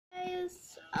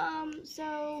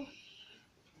So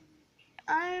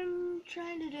I'm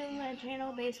trying to do my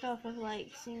channel based off of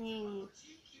like doing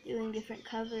different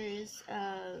covers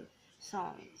of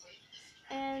songs.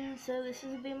 And so this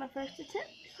will be my first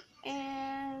attempt.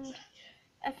 And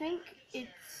I think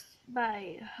it's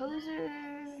by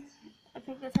Hozier. I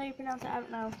think that's how you pronounce it. I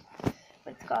don't know.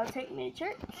 But it's called Take Me to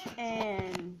Church.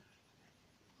 And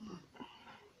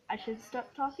I should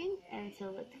stop talking. And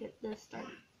so let's get this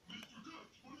started.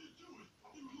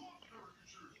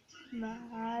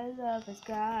 My love has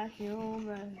got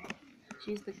humor.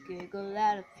 She's the giggle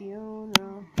at a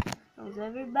funeral. Knows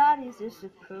everybody's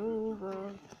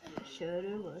disapproval.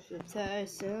 Should've worshipped her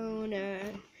sooner.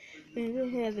 When the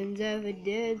heavens ever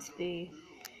did speak.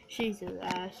 She's the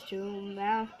last true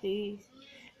mouthpiece.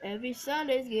 Every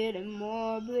Sunday's getting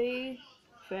more bleak.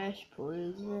 Fresh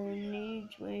poison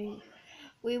each week.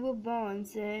 We were born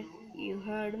sick. You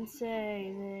heard him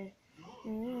say that.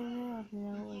 That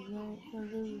was no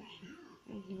solution.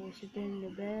 Worship in the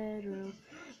bedroom.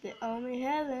 The only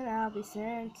heaven I'll be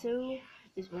sent to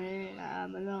is when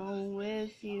I'm alone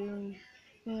with you.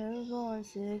 I was born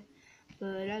sick,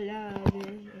 but I love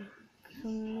it.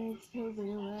 Come to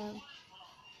be well.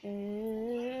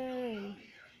 Amen.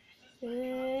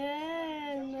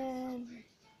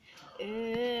 Amen.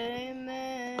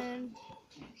 Amen.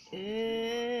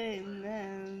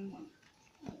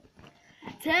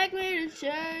 Take me to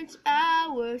church, I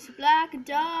worship like a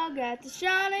dog at the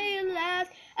shiny light.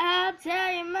 I'll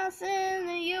tell you my sins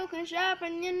and you can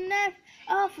sharpen your knife.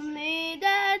 Offer me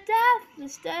that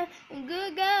deathless death, and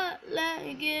good God, let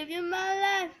me give you my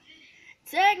life.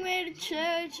 Take me to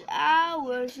church, I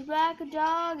worship like a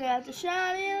dog at the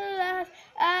shiny light.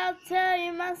 I'll tell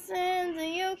you my sins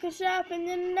and you can sharpen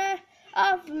your knife.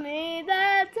 Offer me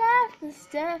that deathless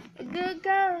death, and good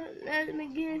God, let me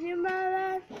give you my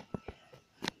life.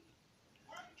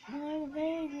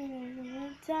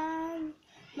 Time,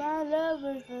 my love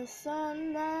was the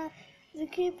sunlight. To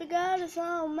keep the goddess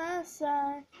on my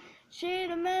side, she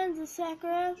demands a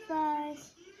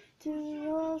sacrifice to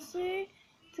your sea,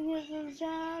 to get some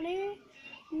shiny,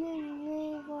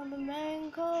 for the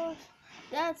main course.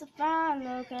 That's a fine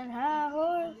looking high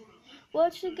horse.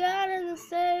 What you got in the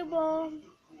stable?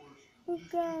 We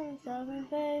got something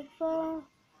faithful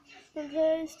and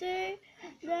tasty.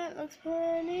 That looks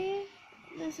plenty.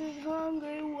 This is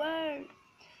hungry word.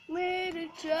 Me to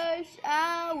church,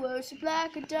 I worship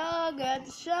like a dog at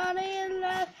the shiny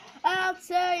light. I'll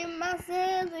tell you my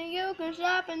sins and you can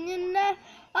sharpen your knife.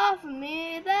 Offer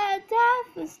me that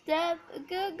deathless death,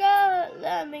 good God,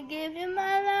 let me give you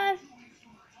my life.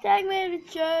 Take me to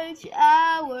church,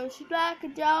 I worship like a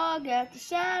dog at the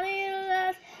shiny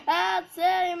light. I'll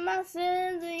tell you my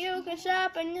sins and you can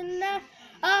sharpen your knife.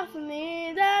 Offer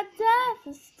me that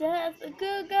deathless death,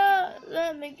 good God,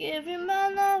 let me give you my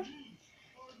life.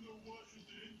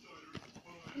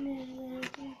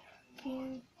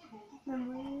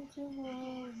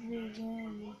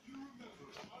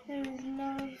 There is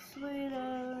no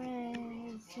sweeter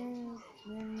innocence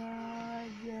than our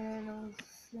gentle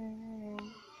sin.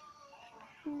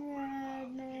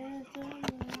 Madness of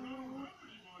love,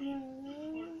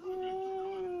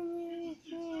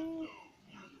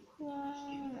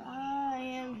 while I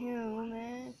am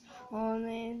human,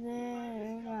 only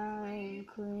then I am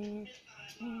clean.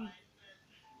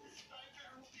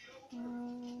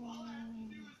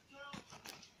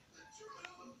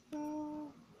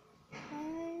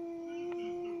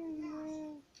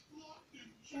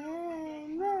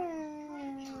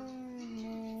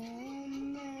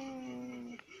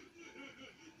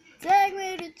 Take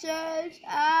me to church,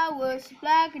 I worship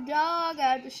like a dog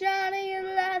at the shiny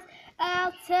light.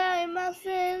 I'll tell you my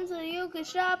sins so you can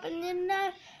sharpen your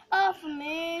knife. Offer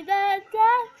me that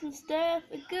deathless death,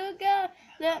 a good God,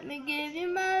 let me give you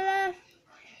my life.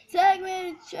 Take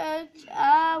me to church,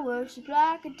 I worship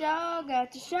like a dog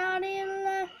at the shiny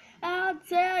light. I'll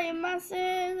tell you my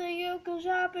sins so you can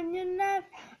sharpen your knife.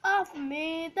 Offer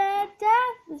me that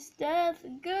deathless death, a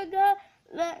good God,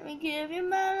 let me give you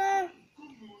my life.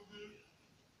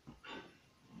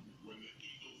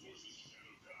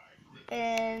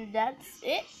 And that's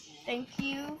it. Thank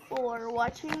you for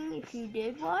watching if you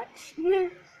did watch.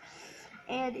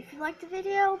 And if you liked the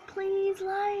video, please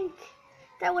like.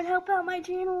 That would help out my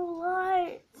channel a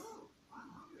lot.